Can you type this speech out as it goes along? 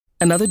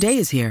Another day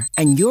is here,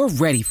 and you're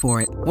ready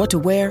for it. What to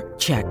wear?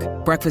 Check.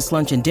 Breakfast,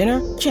 lunch, and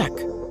dinner? Check.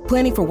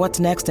 Planning for what's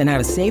next and how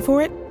to save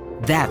for it?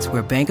 That's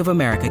where Bank of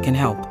America can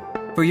help.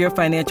 For your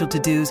financial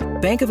to-dos,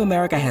 Bank of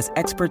America has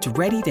experts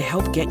ready to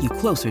help get you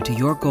closer to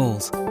your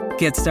goals.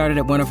 Get started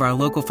at one of our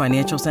local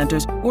financial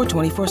centers or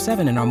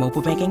 24/7 in our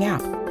mobile banking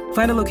app.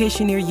 Find a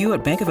location near you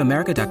at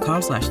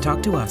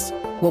bankofamerica.com/talktous.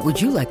 What would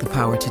you like the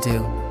power to do?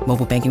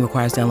 Mobile banking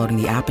requires downloading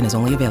the app and is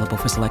only available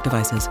for select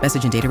devices.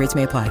 Message and data rates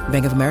may apply.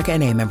 Bank of America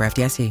NA, member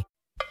FDIC.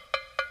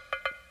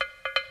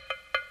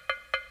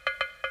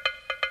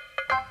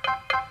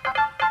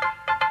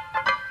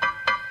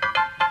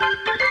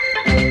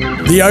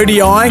 The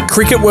ODI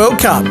Cricket World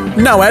Cup.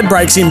 No ad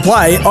breaks in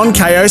play on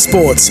KO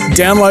Sports.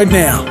 Download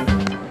now.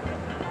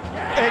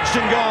 Edged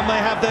and gone, they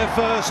have their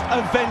first,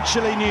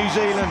 eventually New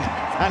Zealand,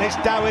 and it's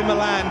Dowie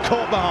Milan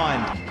caught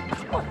behind.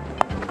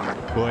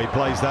 Boy, he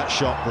plays that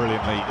shot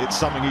brilliantly. It's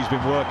something he's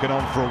been working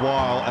on for a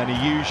while, and he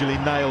usually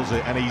nails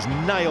it, and he's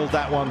nailed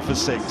that one for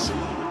 6.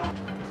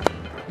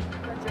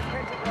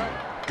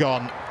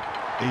 Gone.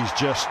 He's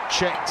just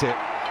checked it.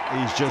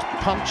 He's just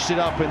punched it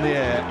up in the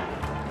air.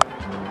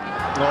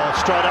 Oh,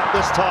 straight up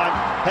this time.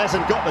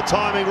 Hasn't got the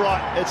timing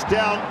right. It's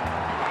down.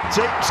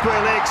 Deep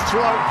square legs,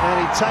 throat,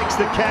 and he takes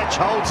the catch,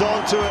 holds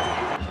on to it.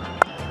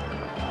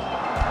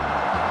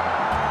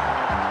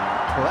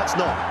 Well, that's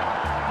not.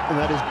 And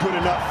that is good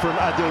enough from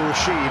Adil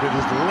Rashid. It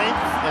is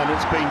length, and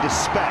it's been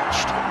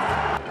dispatched.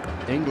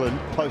 England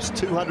post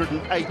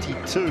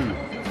 282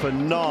 for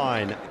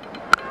 9.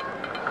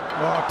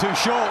 Oh, too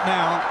short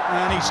now,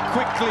 and he's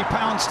quickly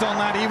pounced on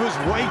that. He was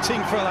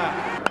waiting for that.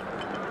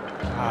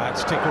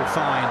 It's tickled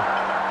fine.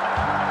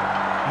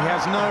 He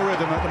has no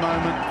rhythm at the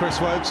moment, Chris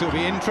Wokes. It'll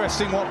be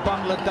interesting what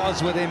Butler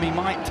does with him. He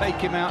might take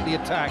him out the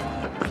attack.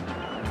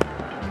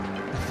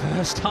 The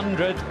first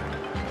 100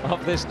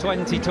 of this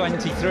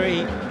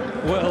 2023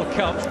 World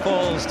Cup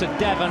falls to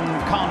Devon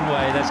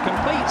Conway. There's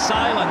complete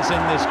silence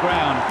in this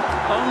ground.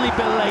 Only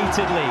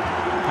belatedly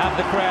have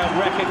the crowd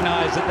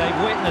recognised that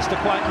they've witnessed a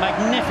quite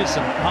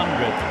magnificent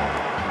 100.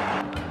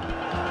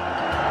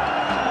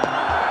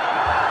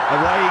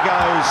 Away he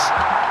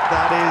goes.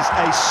 That is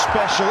a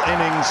special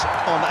innings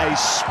on a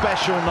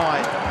special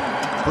night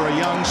for a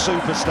young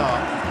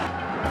superstar.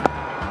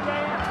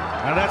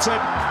 And that's it.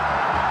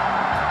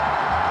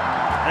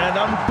 An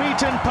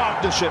unbeaten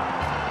partnership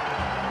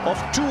of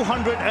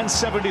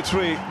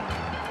 273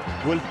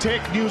 will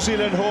take New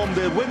Zealand home.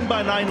 They win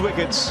by 9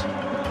 wickets.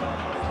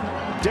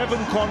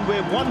 Devon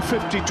Conway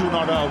 152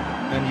 not out,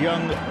 and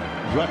young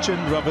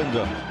Rachin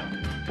Ravindra.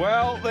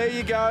 Well, there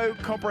you go.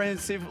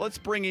 Comprehensive. Let's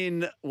bring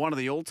in one of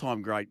the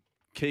all-time great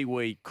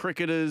Kiwi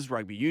cricketers,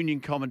 rugby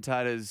union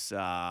commentators.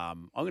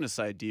 I'm going to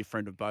say a dear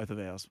friend of both of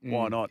ours.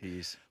 Why not?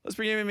 Let's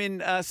bring him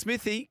in.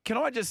 Smithy, can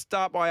I just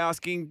start by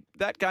asking,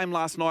 that game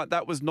last night,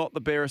 that was not the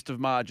barest of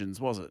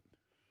margins, was it?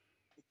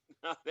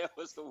 No, that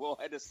was the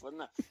widest,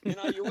 wasn't it? You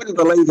know, you wouldn't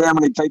believe how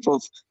many people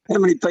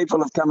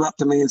have come up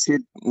to me and said,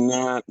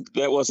 "No,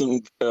 that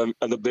wasn't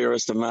the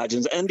barest of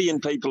margins." Indian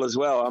people as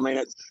well. I mean,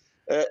 it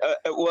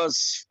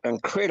was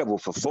incredible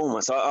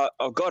performance.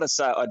 I've got to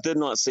say, I did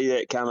not see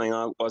that coming.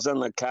 I was in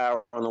the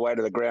car on the way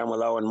to the ground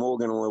with Owen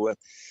Morgan, and who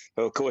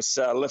of course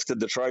lifted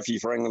the trophy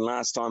for England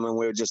last time, and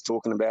we were just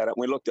talking about it.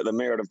 We looked at the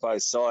merit of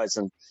both sides,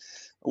 and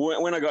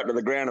when I got to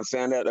the ground and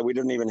found out that we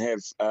didn't even have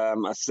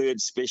a third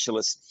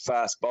specialist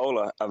fast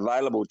bowler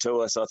available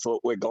to us, I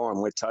thought, we're gone,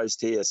 we're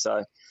toast here.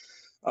 So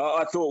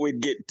I thought we'd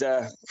get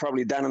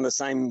probably done in the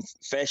same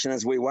fashion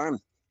as we won.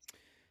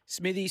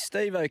 Smithy,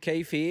 Steve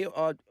O'Keefe here.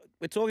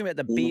 We're talking about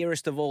the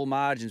barest of all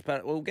margins,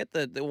 but we'll get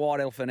the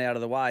white elephant out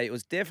of the way. It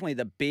was definitely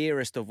the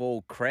barest of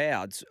all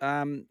crowds.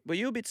 Were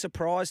you a bit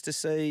surprised to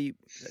see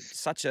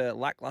such a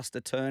lacklustre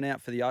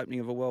turnout for the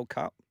opening of a World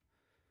Cup?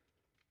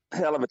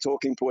 Hell of a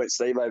talking point,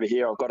 Steve, over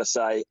here, I've got to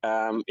say.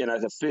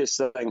 The first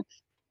thing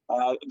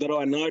that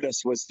I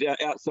noticed was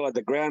outside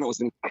the ground, it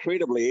was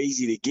incredibly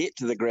easy to get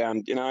to the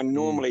ground. You know,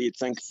 normally you'd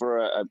think for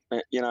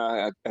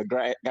a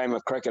great game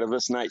of cricket of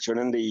this nature in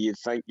India, you'd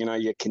think,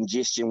 your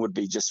congestion would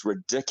be just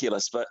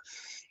ridiculous. But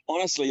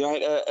honestly,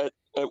 it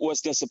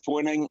was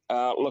disappointing.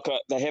 Look,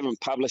 they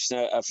haven't published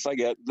a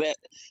figure.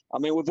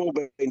 We've all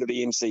been to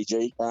the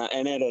MCG,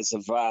 and it is a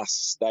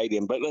vast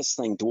stadium, but this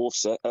thing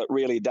dwarfs it. It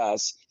really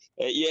does.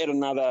 You add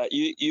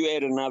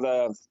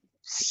another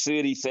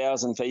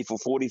 30,000 people,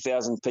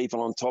 40,000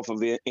 people on top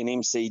of an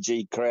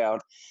MCG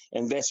crowd,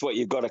 and that's what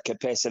you've got a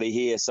capacity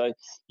here. So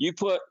you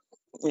put,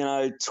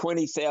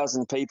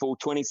 20,000 people,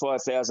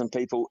 25,000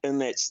 people in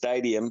that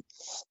stadium,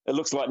 it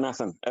looks like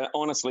nothing.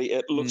 Honestly,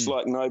 it looks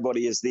like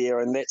nobody is there,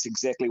 and that's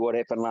exactly what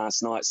happened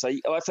last night. So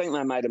I think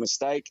they made a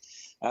mistake.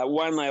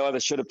 One, they either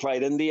should have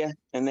played India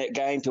in that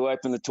game to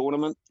open the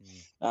tournament.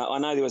 I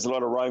know there was a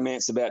lot of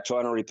romance about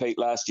trying to repeat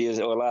last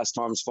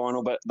time's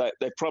final, but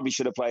they probably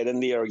should have played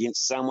India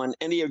against someone.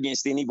 India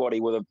against anybody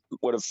would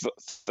have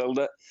filled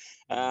it,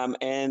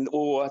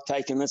 or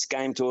taken this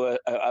game to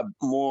a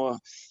more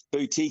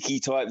boutique-y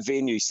type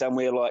venue,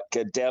 somewhere like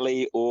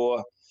Delhi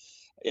or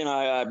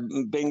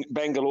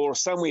Bangalore,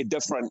 somewhere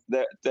different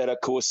that of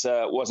course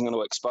wasn't going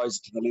to expose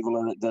it to the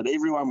level that it did.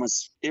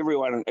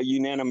 Everyone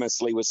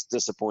unanimously was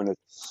disappointed.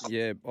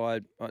 Yeah,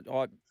 I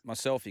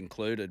myself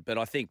included, but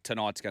I think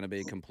tonight's going to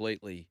be a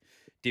completely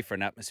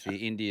different atmosphere.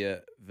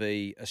 India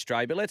v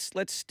Australia. But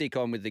let's stick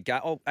on with the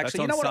game. Oh,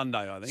 actually, That's on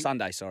Sunday, I think.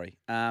 Sunday, sorry.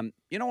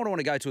 You know what I want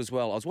to go to as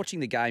well? I was watching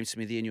the game,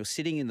 Smithy, and you're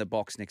sitting in the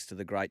box next to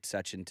the great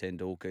Sachin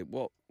Tendulkar.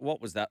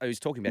 What was that? He was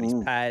talking about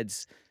his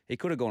pads. He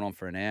could have gone on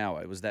for an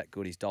hour. It was that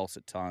good, his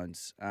dulcet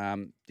tones.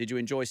 Did you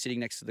enjoy sitting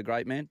next to the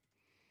great man?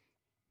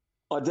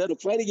 I did. I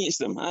played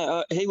against him.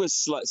 He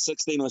was like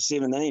 16 or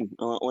 17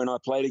 when I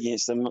played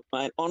against him.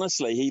 Mate,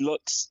 honestly, he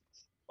looks...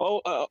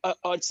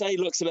 I'd say he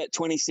looks about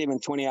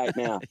 27, 28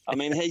 now. I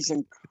mean, he's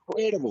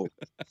incredible.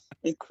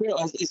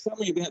 Incredible. There's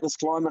something about this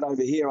climate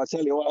over here. I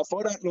tell you what, if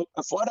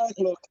I don't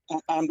look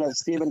under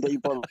 70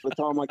 by the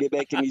time I get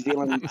back to New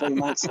Zealand in 2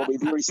 months, I'll be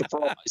very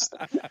surprised.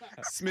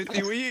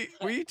 Smithy,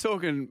 were you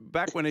talking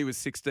back when he was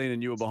 16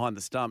 and you were behind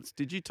the stumps?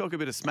 Did you talk a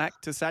bit of smack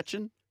to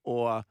Sachin,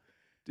 or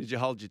did you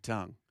hold your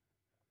tongue?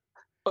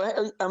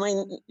 I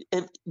mean,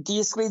 do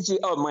you sledge?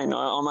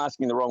 I'm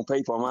asking the wrong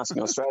people. I'm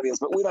asking Australians,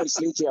 but we don't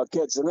sledge our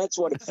kids, and that's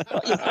what.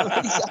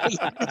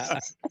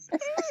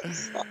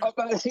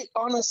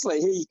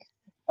 Honestly,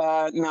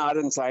 no, I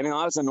didn't say anything.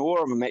 I was in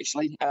awe of him,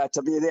 actually,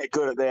 to be that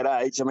good at that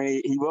age. I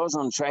mean, he was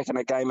on track in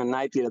a game in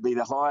Napier to be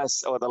the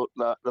highest or the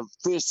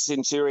first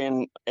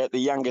centurion at the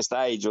youngest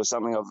age or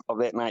something of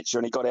that nature,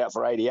 and he got out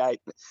for 88.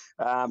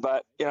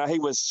 But, he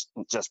was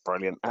just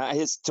brilliant.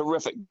 He's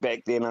terrific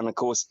back then, and, of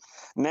course,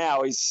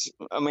 now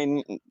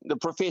the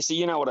professor,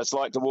 you know what it's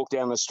like to walk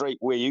down the street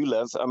where you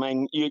live. I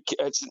mean, you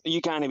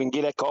can't even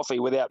get a coffee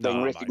without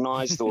being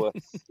recognised or,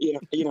 you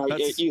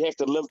have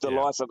to live the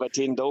life of a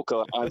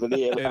Tendulkar over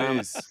there. It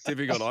is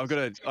difficult.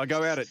 I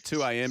go out at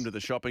 2 a.m. to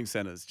the shopping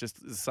centres,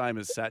 just the same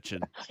as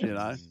Sachin.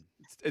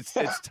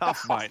 It's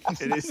tough, mate.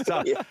 It is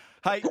tough. Yeah.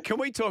 Hey, can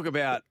we talk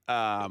about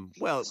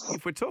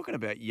if we're talking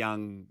about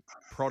young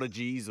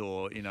prodigies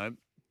or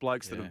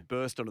blokes that have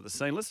burst onto the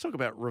scene, let's talk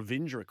about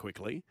Ravindra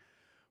quickly.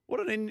 What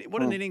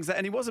an innings that,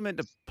 and he wasn't meant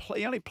to play.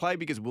 He only played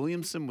because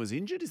Williamson was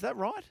injured. Is that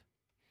right?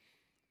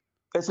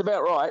 It's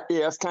about right.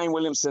 Yeah, if Kane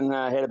Williamson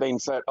had been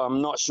fit,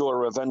 I'm not sure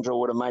Ravindra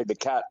would have made the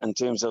cut in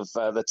terms of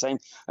the team.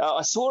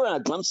 I saw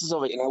glimpses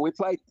of it. We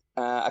played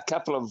a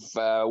couple of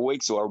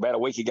weeks, or about a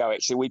week ago,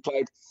 actually. We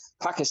played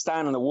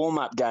Pakistan in a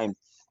warm-up game.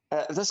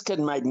 This kid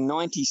made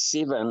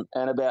 97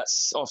 and about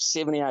off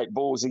 78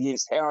 balls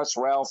against Harris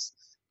Ralph,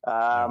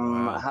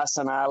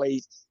 Hassan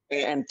Ali,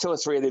 and 2 or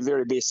 3 of their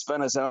very best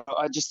spinners. And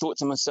I just thought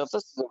to myself,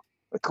 this is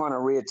a kind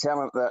of rare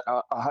talent that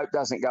I hope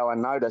doesn't go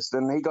unnoticed.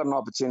 And he got an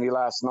opportunity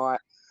last night.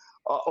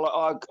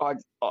 I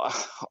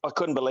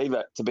couldn't believe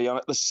it, to be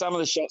honest. Some of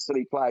the shots that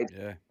he played,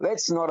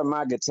 that's not a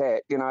mug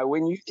attack.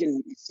 When you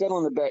can sit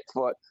on the back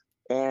foot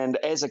and,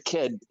 as a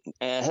kid,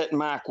 hit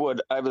Mark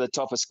Wood over the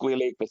top of square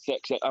leg for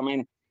 6. I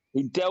mean,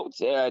 he dealt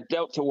to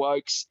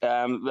Wokes.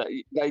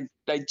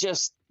 They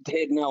just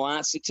had no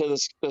answer to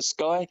this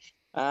guy.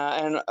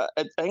 And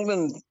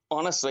England,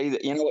 honestly,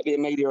 you know what their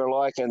media are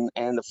like, and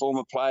the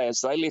former players,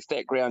 they left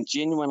that ground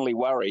genuinely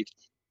worried.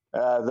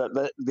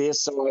 That their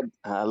side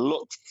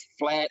looked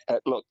flat.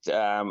 It looked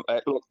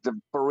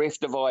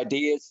bereft of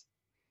ideas.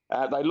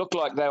 They looked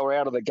like they were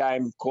out of the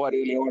game quite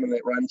early on in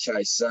that run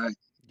chase. So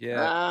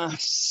I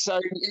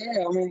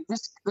mean,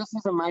 this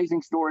is an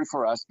amazing story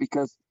for us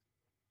because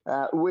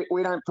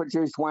we don't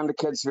produce wonder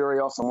kids very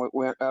often.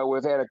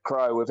 We've had a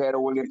Crowe, we've had a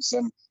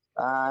Williamson,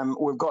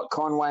 we've got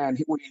Conway,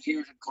 and we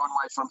inherited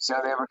Conway from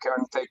South Africa.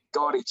 And thank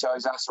God he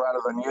chose us rather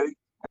than you.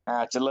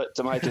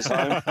 To make us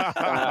home.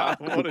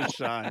 What a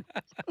shame.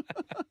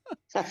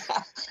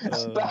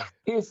 But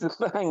here's the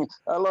thing.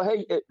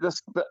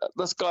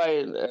 This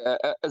guy,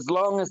 as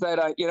long as they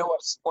don't,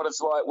 what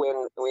it's like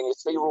when you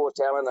see raw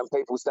talent and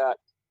people start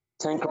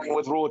tinkering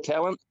with raw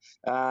talent,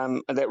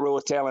 and that raw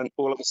talent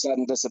all of a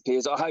sudden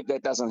disappears. I hope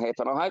that doesn't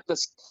happen. I hope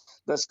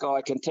this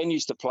guy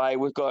continues to play.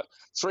 We've got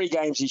 3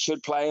 games he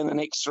should play in the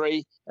next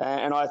 3,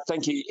 and I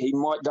think he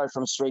might go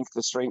from strength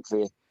to strength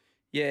there.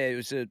 Yeah, it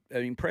was an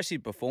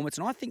impressive performance.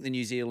 And I think the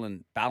New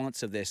Zealand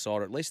balance of their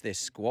side, or at least their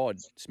squad,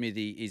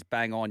 Smithy, is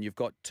bang on. You've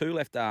got 2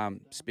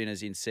 left-arm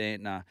spinners in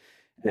Santner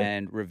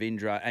and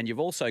Ravindra. And you've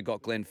also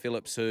got Glenn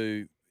Phillips,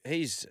 who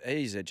he's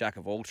a jack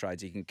of all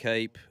trades. He can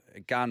keep, a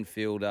gun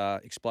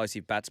fielder,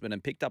 explosive batsman,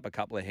 and picked up a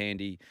couple of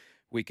handy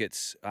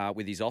wickets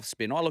with his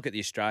off-spin. I look at the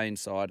Australian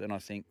side and I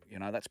think,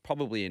 that's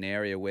probably an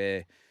area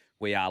where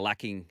we are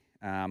lacking.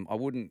 I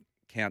wouldn't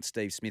count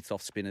Steve Smith's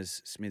off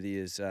spinners, Smithy,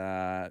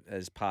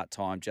 as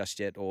part-time just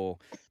yet, or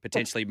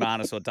potentially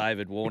Marnus or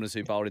David Warner's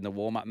who bowled in the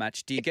warm-up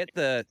match. Do you get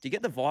the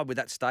vibe with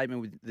that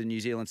statement with the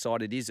New Zealand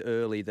side? It is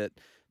early that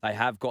they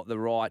have got the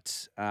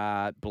right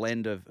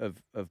blend of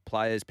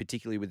players,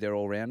 particularly with their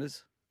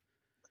all-rounders?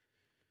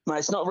 Mate,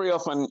 it's not very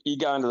often you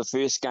go into the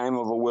first game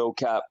of a World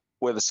Cup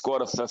with a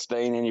squad of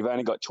 15 and you've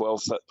only got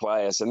 12 fit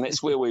players. And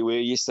that's where we were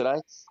yesterday.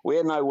 We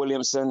had no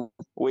Williamson.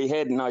 We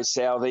had no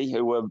Southey,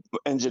 who were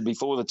injured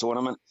before the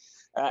tournament.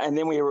 And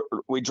then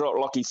we dropped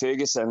Lockie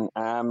Ferguson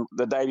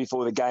the day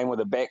before the game with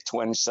a back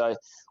twinge. So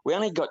we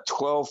only got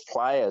 12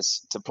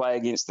 players to play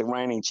against the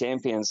reigning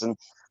champions. And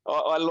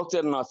I looked at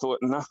it and I thought,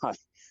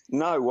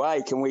 no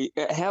way. Can we?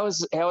 How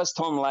is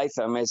Tom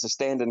Latham, as a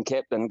stand-in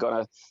captain,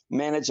 going to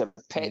manage a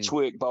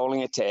patchwork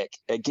bowling attack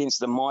against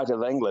the might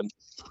of England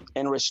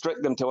and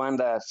restrict them to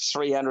under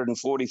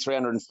 340,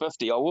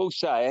 350? I will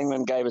say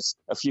England gave us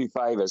a few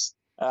favours.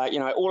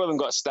 All of them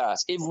got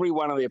starts. Every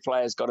one of their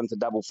players got into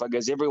double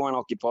figures. Everyone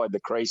occupied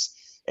the crease,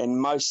 and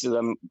most of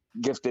them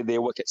gifted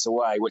their wickets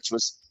away, which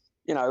was,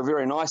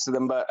 very nice of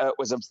them. But it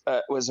was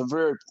a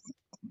very,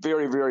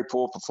 very, very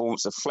poor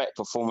performance, a flat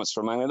performance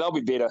from England. They'll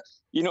be better.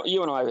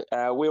 You and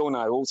I, we all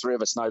know, all three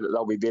of us know that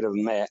they'll be better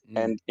than that,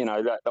 and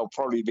they'll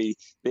probably be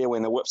there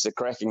when the whips are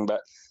cracking. But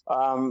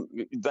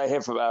they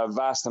have a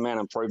vast amount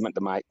of improvement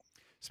to make.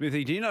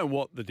 Smithy, do you know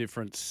what the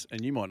difference,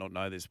 and you might not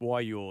know this, why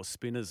your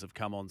spinners have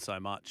come on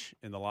so much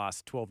in the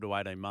last 12 to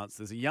 18 months?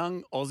 There's a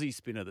young Aussie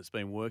spinner that's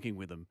been working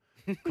with them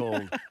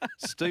called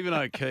Stephen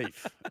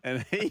O'Keefe.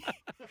 And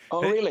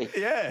really?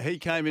 Yeah, he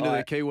came into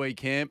the Kiwi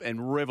camp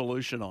and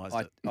revolutionised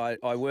it.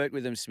 I worked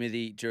with him,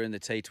 Smithy, during the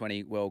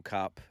T20 World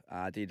Cup.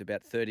 Did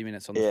about 30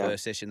 minutes on the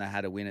first session. They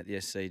had a win at the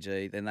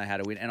SCG. Then they had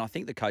a win. And I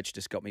think the coach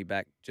just got me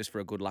back just for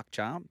a good luck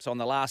charm. So on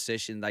the last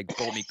session, they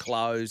bought me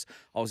clothes.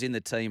 I was in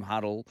the team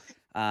huddle.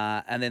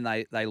 And then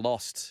they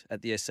lost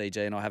at the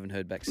SCG, and I haven't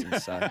heard back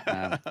since. So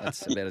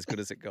that's about as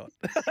good as it got.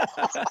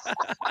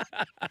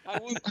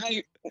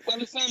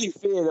 Well, it's only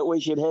fair that we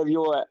should have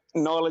your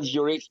knowledge,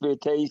 your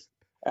expertise,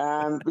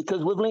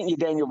 because we've linked you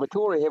Daniel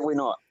Vettori, have we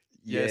not?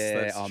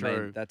 Yes, that's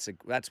true. Mean,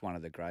 that's one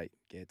of the great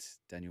gets,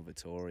 Daniel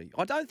Vettori.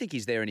 I don't think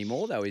he's there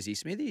anymore, though, is he,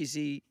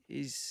 Smithy?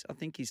 I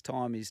think his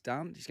time is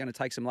done. He's going to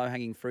take some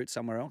low-hanging fruit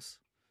somewhere else.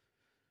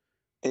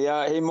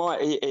 Yeah, he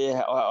might.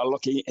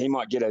 He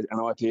might get an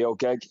IPL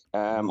gig.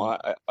 I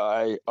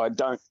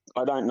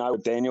don't know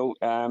with Daniel.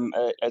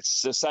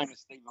 It's the same as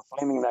Stephen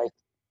Fleming.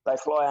 They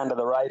fly under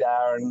the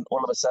radar, and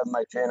all of a sudden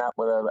they turn up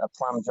with a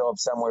plum job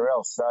somewhere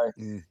else. So,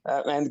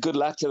 and good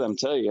luck to them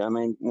too. I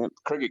mean,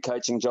 cricket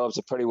coaching jobs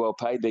are pretty well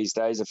paid these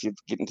days if you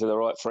get into the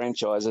right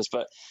franchises.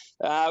 But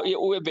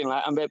we've been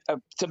late.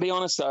 To be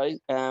honest, though,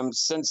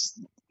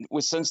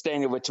 since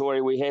Daniel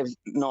Vettori, we have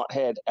not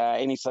had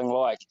anything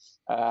like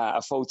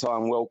a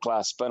full-time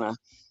world-class spinner.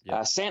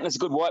 Yep. Santner's a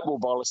good white ball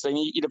bowler, Steve.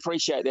 You'd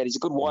appreciate that. He's a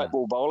good white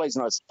ball bowler. He's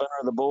not a spinner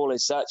of the ball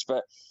as such,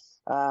 but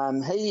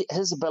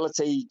his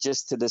ability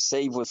just to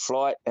deceive with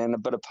flight and a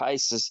bit of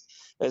pace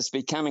is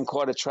becoming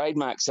quite a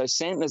trademark. So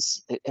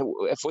Santner's,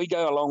 if we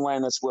go a long way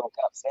in this World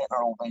Cup,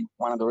 Santner will be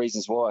one of the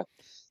reasons why.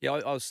 Yeah,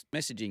 I was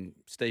messaging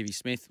Stevie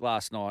Smith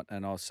last night,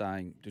 and I was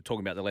talking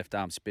about the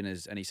left-arm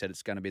spinners, and he said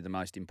it's going to be the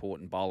most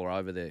important bowler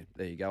over there.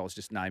 There you go. I was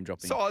just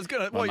name-dropping. So I was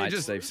going to, well, you're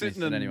just Steve sitting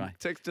Smith, and anyway.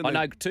 Texting. I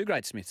know two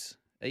great Smiths,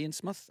 Ian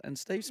Smith and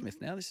Steve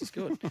Smith now. This is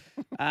good.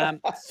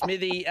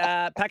 Smithy,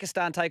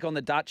 Pakistan take on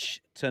the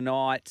Dutch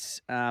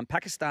tonight.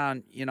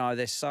 Pakistan,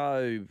 they're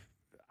so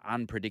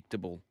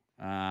unpredictable.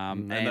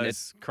 And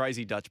those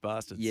crazy Dutch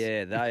bastards.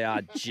 Yeah, they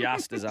are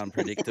just as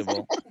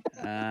unpredictable.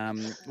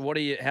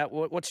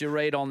 What's your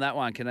read on that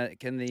one?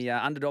 Can the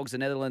underdogs, the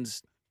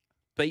Netherlands,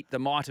 beat the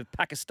might of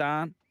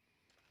Pakistan?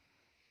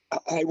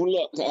 Hey, well,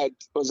 look,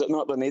 was it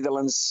not the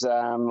Netherlands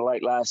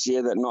late last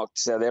year that knocked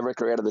South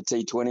Africa out of the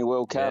T20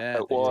 World Cup? Yeah,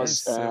 it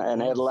was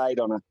in Adelaide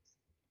on a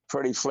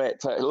pretty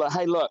flat.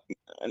 Hey, look,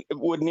 it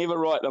would never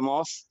write them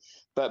off,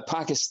 but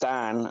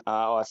Pakistan,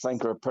 I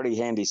think, are a pretty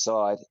handy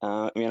side.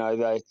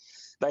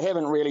 They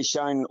haven't really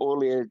shown all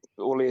their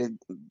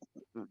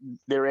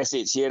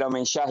assets yet. I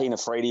mean, Shaheen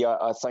Afridi,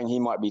 I think he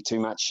might be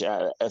too much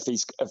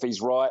if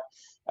he's right.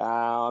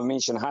 I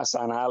mentioned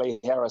Hassan Ali,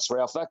 Harris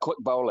Ralph. They're quick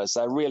bowlers.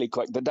 They're really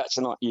quick. The Dutch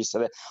are not used to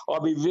that.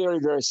 I'd be very,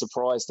 very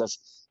surprised if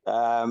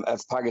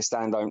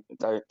Pakistan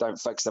don't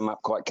fix them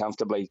up quite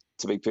comfortably.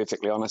 To be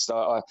perfectly honest,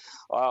 I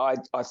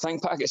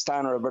think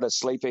Pakistan are a bit of a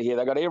sleeper here.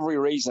 They've got every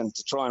reason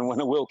to try and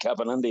win a World Cup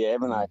in India,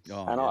 haven't they?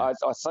 I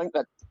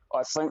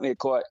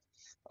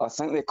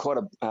think they're quite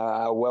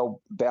a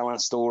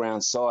well-balanced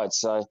all-round side.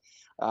 So,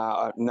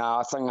 no,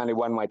 I think only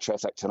one-way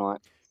traffic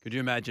tonight. Could you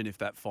imagine if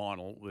that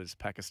final was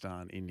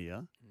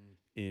Pakistan-India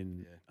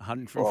in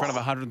front of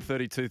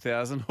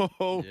 132,000?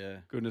 Oh,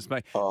 goodness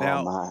me.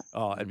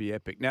 It'd be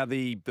epic. Now,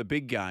 the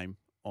big game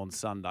on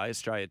Sunday,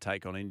 Australia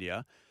take on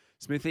India.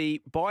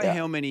 Smithy,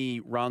 how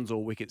many runs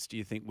or wickets do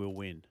you think we'll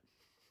win?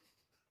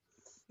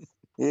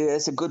 Yeah,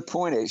 that's a good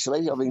point,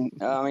 actually. I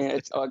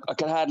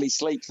could hardly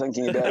sleep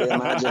thinking about our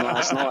margin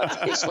last night.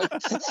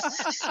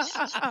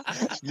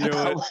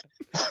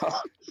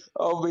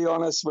 I'll be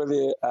honest with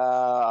you.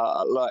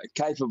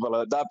 Capable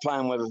of they're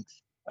playing with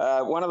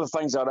one of the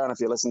things, I don't know if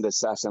you listened to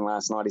Sachin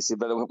last night, he said,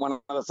 but one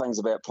of the things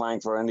about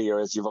playing for India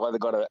is you've either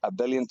got a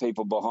billion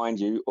people behind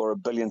you or a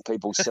billion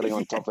people sitting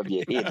on top of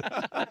your head.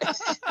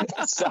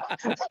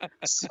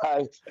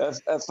 so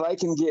if they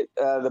can get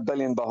the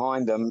billion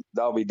behind them,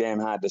 they'll be damn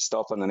hard to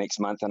stop in the next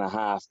month and a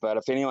half. But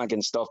if anyone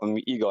can stop them,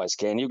 you guys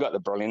can. You've got the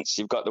brilliance.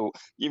 You've got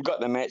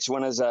the match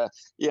winners. An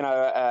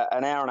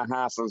hour and a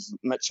half of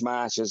Mitch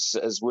Marsh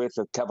is worth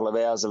a couple of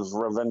hours of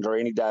Ravindra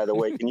any day of the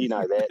week, and you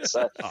know that.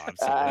 So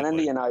and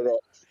India know that.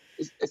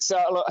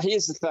 So look,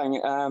 here's the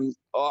thing.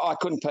 I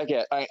couldn't pick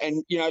it,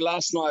 and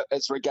last night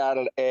it's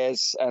regarded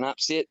as an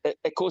upset.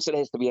 Of course, it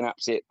has to be an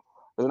upset. It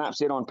was an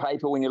upset on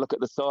paper when you look at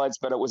the sides,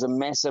 but it was a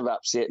massive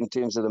upset in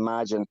terms of the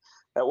margin.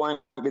 It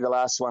won't be the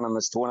last one in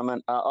this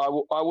tournament.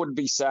 I would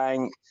be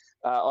saying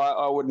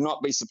I would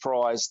not be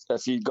surprised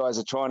if you guys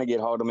are trying to get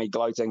hold of me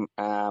gloating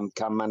come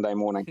Monday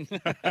morning.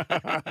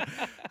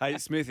 Hey,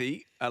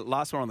 Smithy,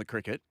 last one on the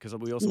cricket, because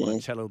we also want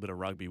to chat a little bit of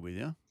rugby with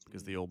you,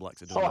 because the All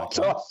Blacks are doing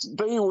okay.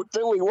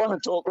 Do we want to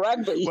talk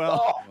rugby?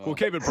 Well, we'll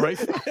keep it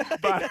brief.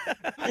 But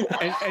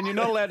and you're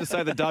not allowed to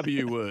say the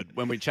W word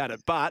when we chat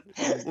it. But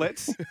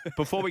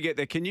before we get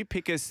there, can you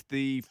pick us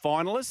the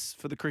finalists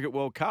for the Cricket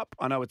World Cup?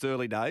 I know it's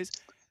early days.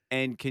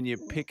 And can you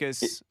pick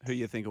us who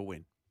you think will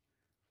win?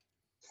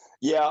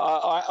 Yeah,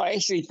 I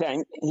actually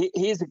think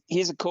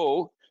here's a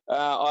call.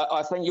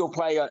 I think you'll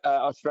play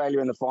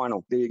Australia in the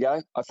final. There you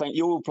go. I think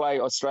you will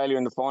play Australia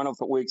in the final if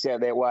it works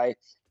out that way.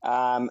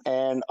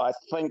 And I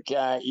think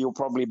you'll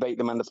probably beat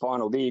them in the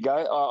final. There you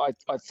go.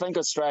 I think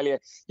Australia,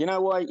 you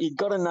know why? You've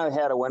got to know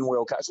how to win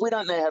World Cups. We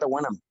don't know how to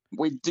win them.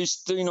 We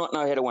just do not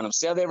know how to win them.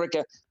 South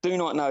Africa do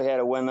not know how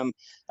to win them.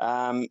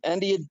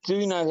 India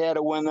do know how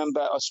to win them,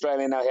 but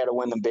Australia know how to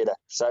win them better.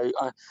 So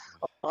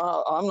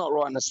I'm not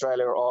writing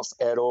Australia off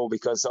at all,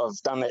 because I've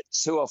done that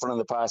too often in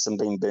the past and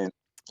been burnt.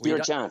 You're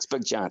a chance,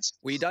 big chance.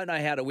 Well, you don't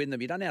know how to win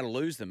them. You don't know how to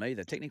lose them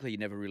either. Technically, you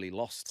never really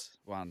lost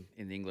one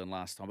in England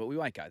last time, but we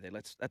won't go there.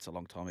 That's a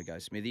long time ago,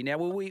 Smithy. Now,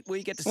 will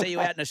we get to see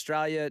you out in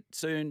Australia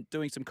soon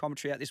doing some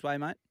commentary out this way,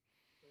 mate?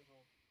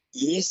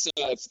 Yes,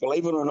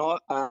 believe it or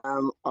not, I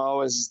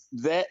was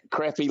that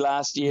crappy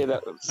last year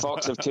that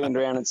Fox have turned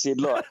around and said,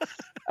 look,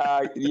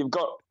 you've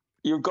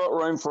got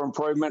room for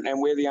improvement,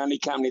 and we're the only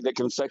company that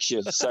can fix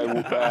you. So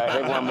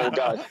have one more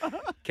go.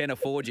 Can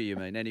afford you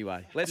mean?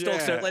 Anyway, let's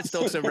talk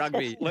some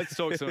rugby. Let's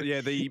talk some.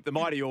 Yeah, the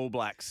mighty All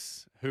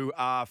Blacks, who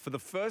are for the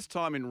first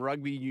time in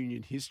rugby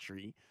union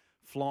history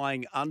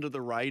flying under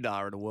the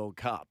radar at a World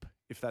Cup,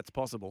 if that's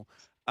possible.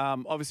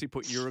 Obviously,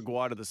 put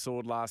Uruguay to the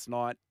sword last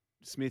night.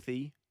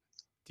 Smithy,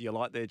 do you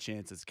like their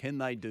chances? Can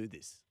they do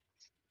this?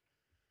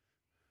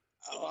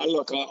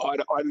 Look, I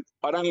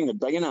don't think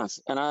they're big enough.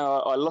 And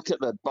I look at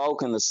the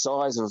bulk and the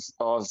size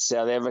of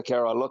South Africa.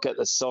 I look at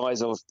the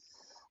size of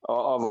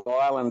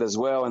Ireland as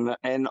well.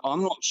 And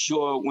I'm not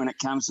sure when it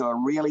comes to a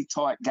really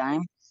tight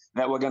game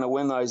that we're going to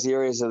win those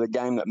areas of the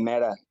game that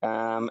matter.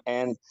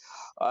 And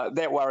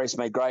that worries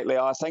me greatly.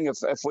 I think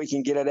if we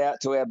can get it out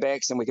to our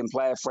backs and we can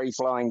play a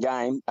free-flowing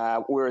game,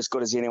 we're as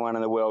good as anyone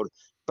in the world.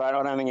 But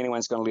I don't think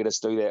anyone's going to let us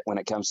do that when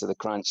it comes to the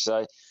crunch.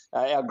 So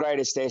our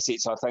greatest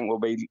assets, I think, will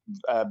be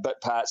bit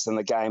parts in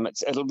the game.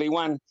 It'll be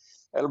one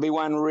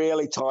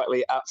really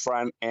tightly up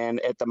front,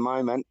 and at the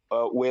moment,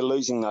 we're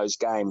losing those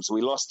games.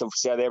 We lost to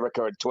South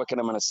Africa at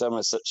Twickenham in a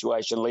similar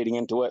situation leading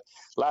into it.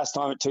 Last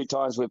time, 2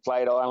 times we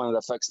played Ireland,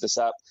 they fixed us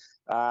up.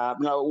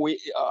 I'm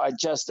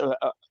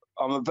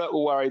a bit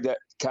worried that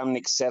come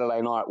next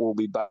Saturday night, we'll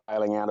be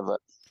bailing out of it.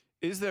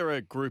 Is there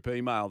a group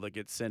email that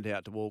gets sent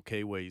out to all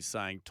Kiwis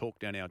saying "talk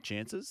down our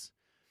chances"?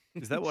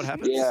 Is that what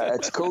happens? Yeah,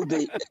 it's called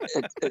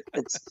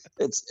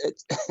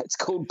it's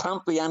called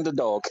Pump the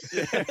Underdog.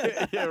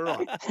 Yeah,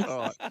 right. All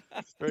right,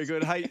 very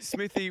good. Hey,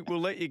 Smithy,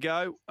 we'll let you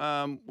go.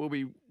 We'll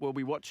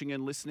be watching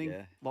and listening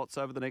lots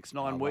over the next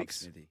 9 weeks.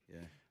 Smithy,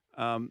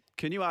 yeah.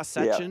 Can you ask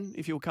Sachin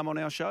if he'll come on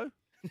our show?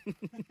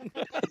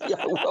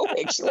 Yeah, well,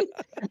 actually,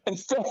 in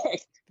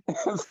fact,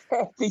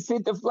 he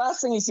said the last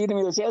thing he said to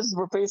me was, "How's the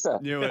professor?"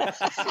 Knew it.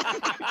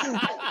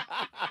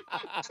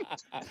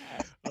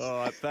 All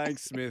right,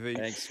 thanks, Smithy.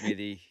 Thanks,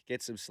 Smithy.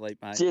 Get some sleep,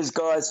 mate. Cheers,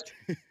 guys.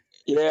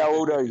 Yeah, I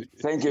will do.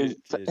 Thank you.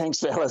 Cheers. Thanks,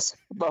 fellas.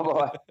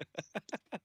 Bye-bye.